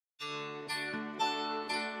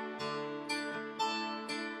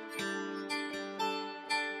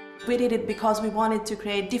We did it because we wanted to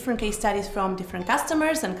create different case studies from different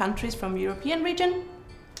customers and countries from the European region.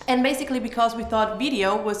 And basically because we thought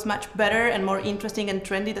video was much better and more interesting and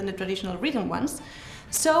trendy than the traditional written ones.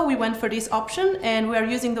 So we went for this option, and we are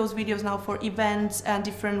using those videos now for events and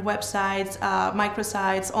different websites,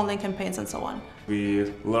 microsites, online campaigns and so on.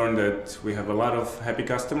 We learned that we have a lot of happy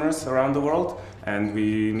customers around the world, and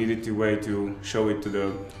we needed a way to show it to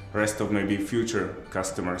the rest of maybe future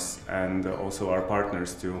customers and also our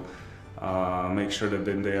partners to make sure that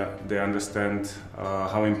they understand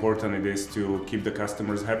how important it is to keep the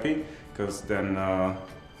customers happy, because then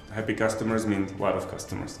happy customers mean a lot of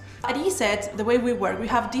customers. At ESET, the way we work, we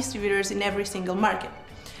have distributors in every single market.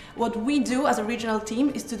 What we do as a regional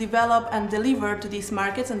team is to develop and deliver to these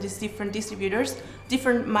markets and these different distributors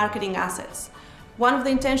different marketing assets. One of the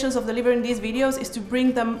intentions of delivering these videos is to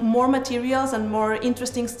bring them more materials and more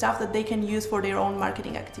interesting stuff that they can use for their own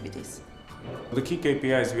marketing activities. The key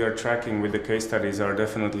KPIs we are tracking with the case studies are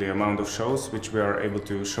definitely amount of shows which we are able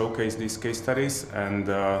to showcase these case studies and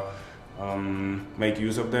make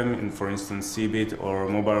use of them in, for instance, CeBIT or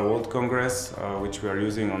Mobile World Congress, which we are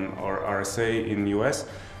using on our RSA in US.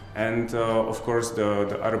 And of course,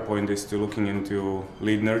 the other point is to looking into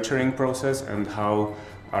lead nurturing process and how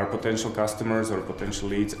our potential customers or potential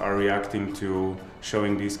leads are reacting to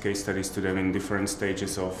showing these case studies to them in different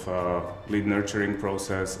stages of lead nurturing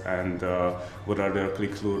process, and what are their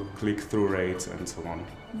click-through rates and so on.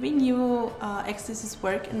 We knew Ekstasy's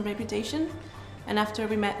work and reputation, and after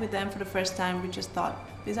we met with them for the first time, we just thought,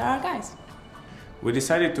 these are our guys. We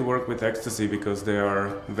decided to work with Ekstasy because they are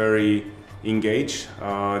very engaged,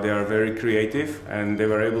 they are very creative, and they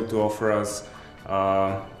were able to offer us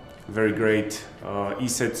very great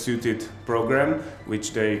ESET suited program,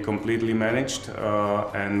 which they completely managed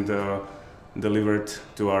and delivered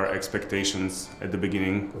to our expectations at the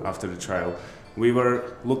beginning after the trial. We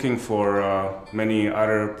were looking for many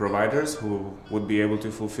other providers who would be able to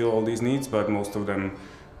fulfill all these needs, but most of them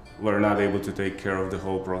were not able to take care of the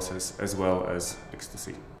whole process as well as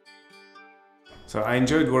Ekstasy. So I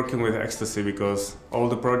enjoyed working with Ekstasy because all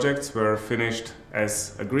the projects were finished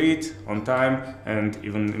as agreed, on time, and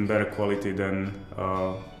even in better quality than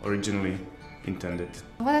originally intended.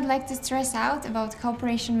 What I'd like to stress out about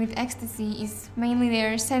cooperation with Ekstasy is mainly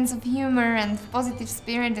their sense of humor and positive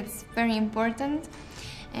spirit. That's very important.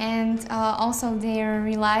 And also their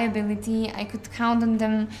reliability. I could count on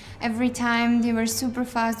them every time. They were super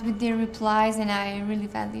fast with their replies, and I really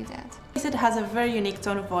value that. ESET has a very unique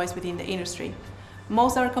tone of voice within the industry.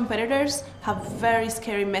 Most of our competitors have very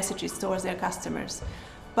scary messages towards their customers.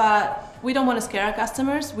 But we don't want to scare our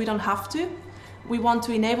customers, we don't have to. We want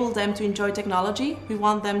to enable them to enjoy technology. We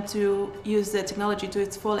want them to use the technology to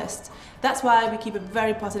its fullest. That's why we keep a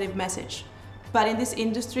very positive message. But in this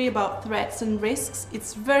industry about threats and risks,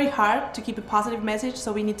 it's very hard to keep a positive message,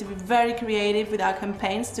 so we need to be very creative with our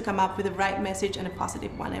campaigns to come up with the right message and a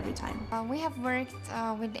positive one every time. We have worked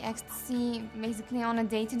with the Ekstasy basically on a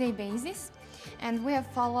day-to-day basis, and we have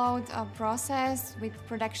followed a process with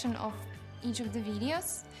production of each of the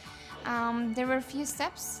videos. There were a few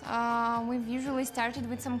steps. We've usually started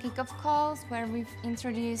with some kickoff calls where we've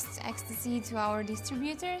introduced Ekstasy to our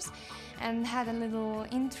distributors and had a little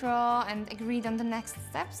intro and agreed on the next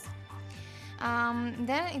steps.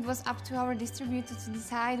 Then it was up to our distributor to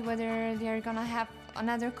decide whether they're gonna have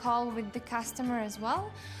another call with the customer as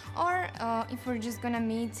well, or if we're just gonna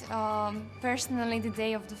meet personally the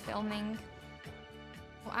day of the filming.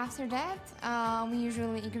 After that, we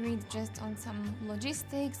usually agreed just on some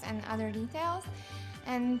logistics and other details,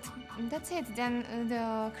 and that's it. Then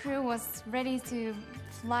the crew was ready to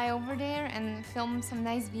fly over there and film some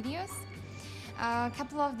nice videos. A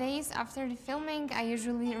couple of days after the filming, I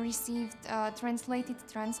usually received a translated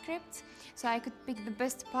transcript, so I could pick the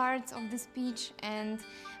best parts of the speech, and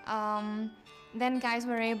then guys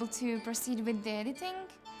were able to proceed with the editing.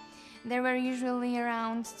 There were usually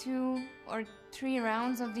around 2 or 3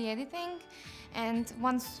 rounds of the editing, and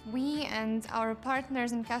once we and our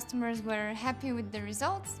partners and customers were happy with the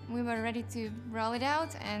results, we were ready to roll it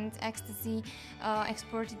out, and Ekstasy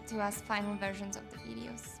exported to us final versions of the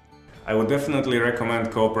videos. I would definitely recommend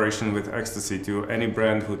cooperation with Ekstasy to any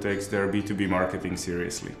brand who takes their B2B marketing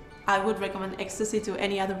seriously. I would recommend Ekstasy to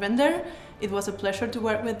any other vendor. It was a pleasure to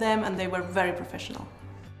work with them, and they were very professional.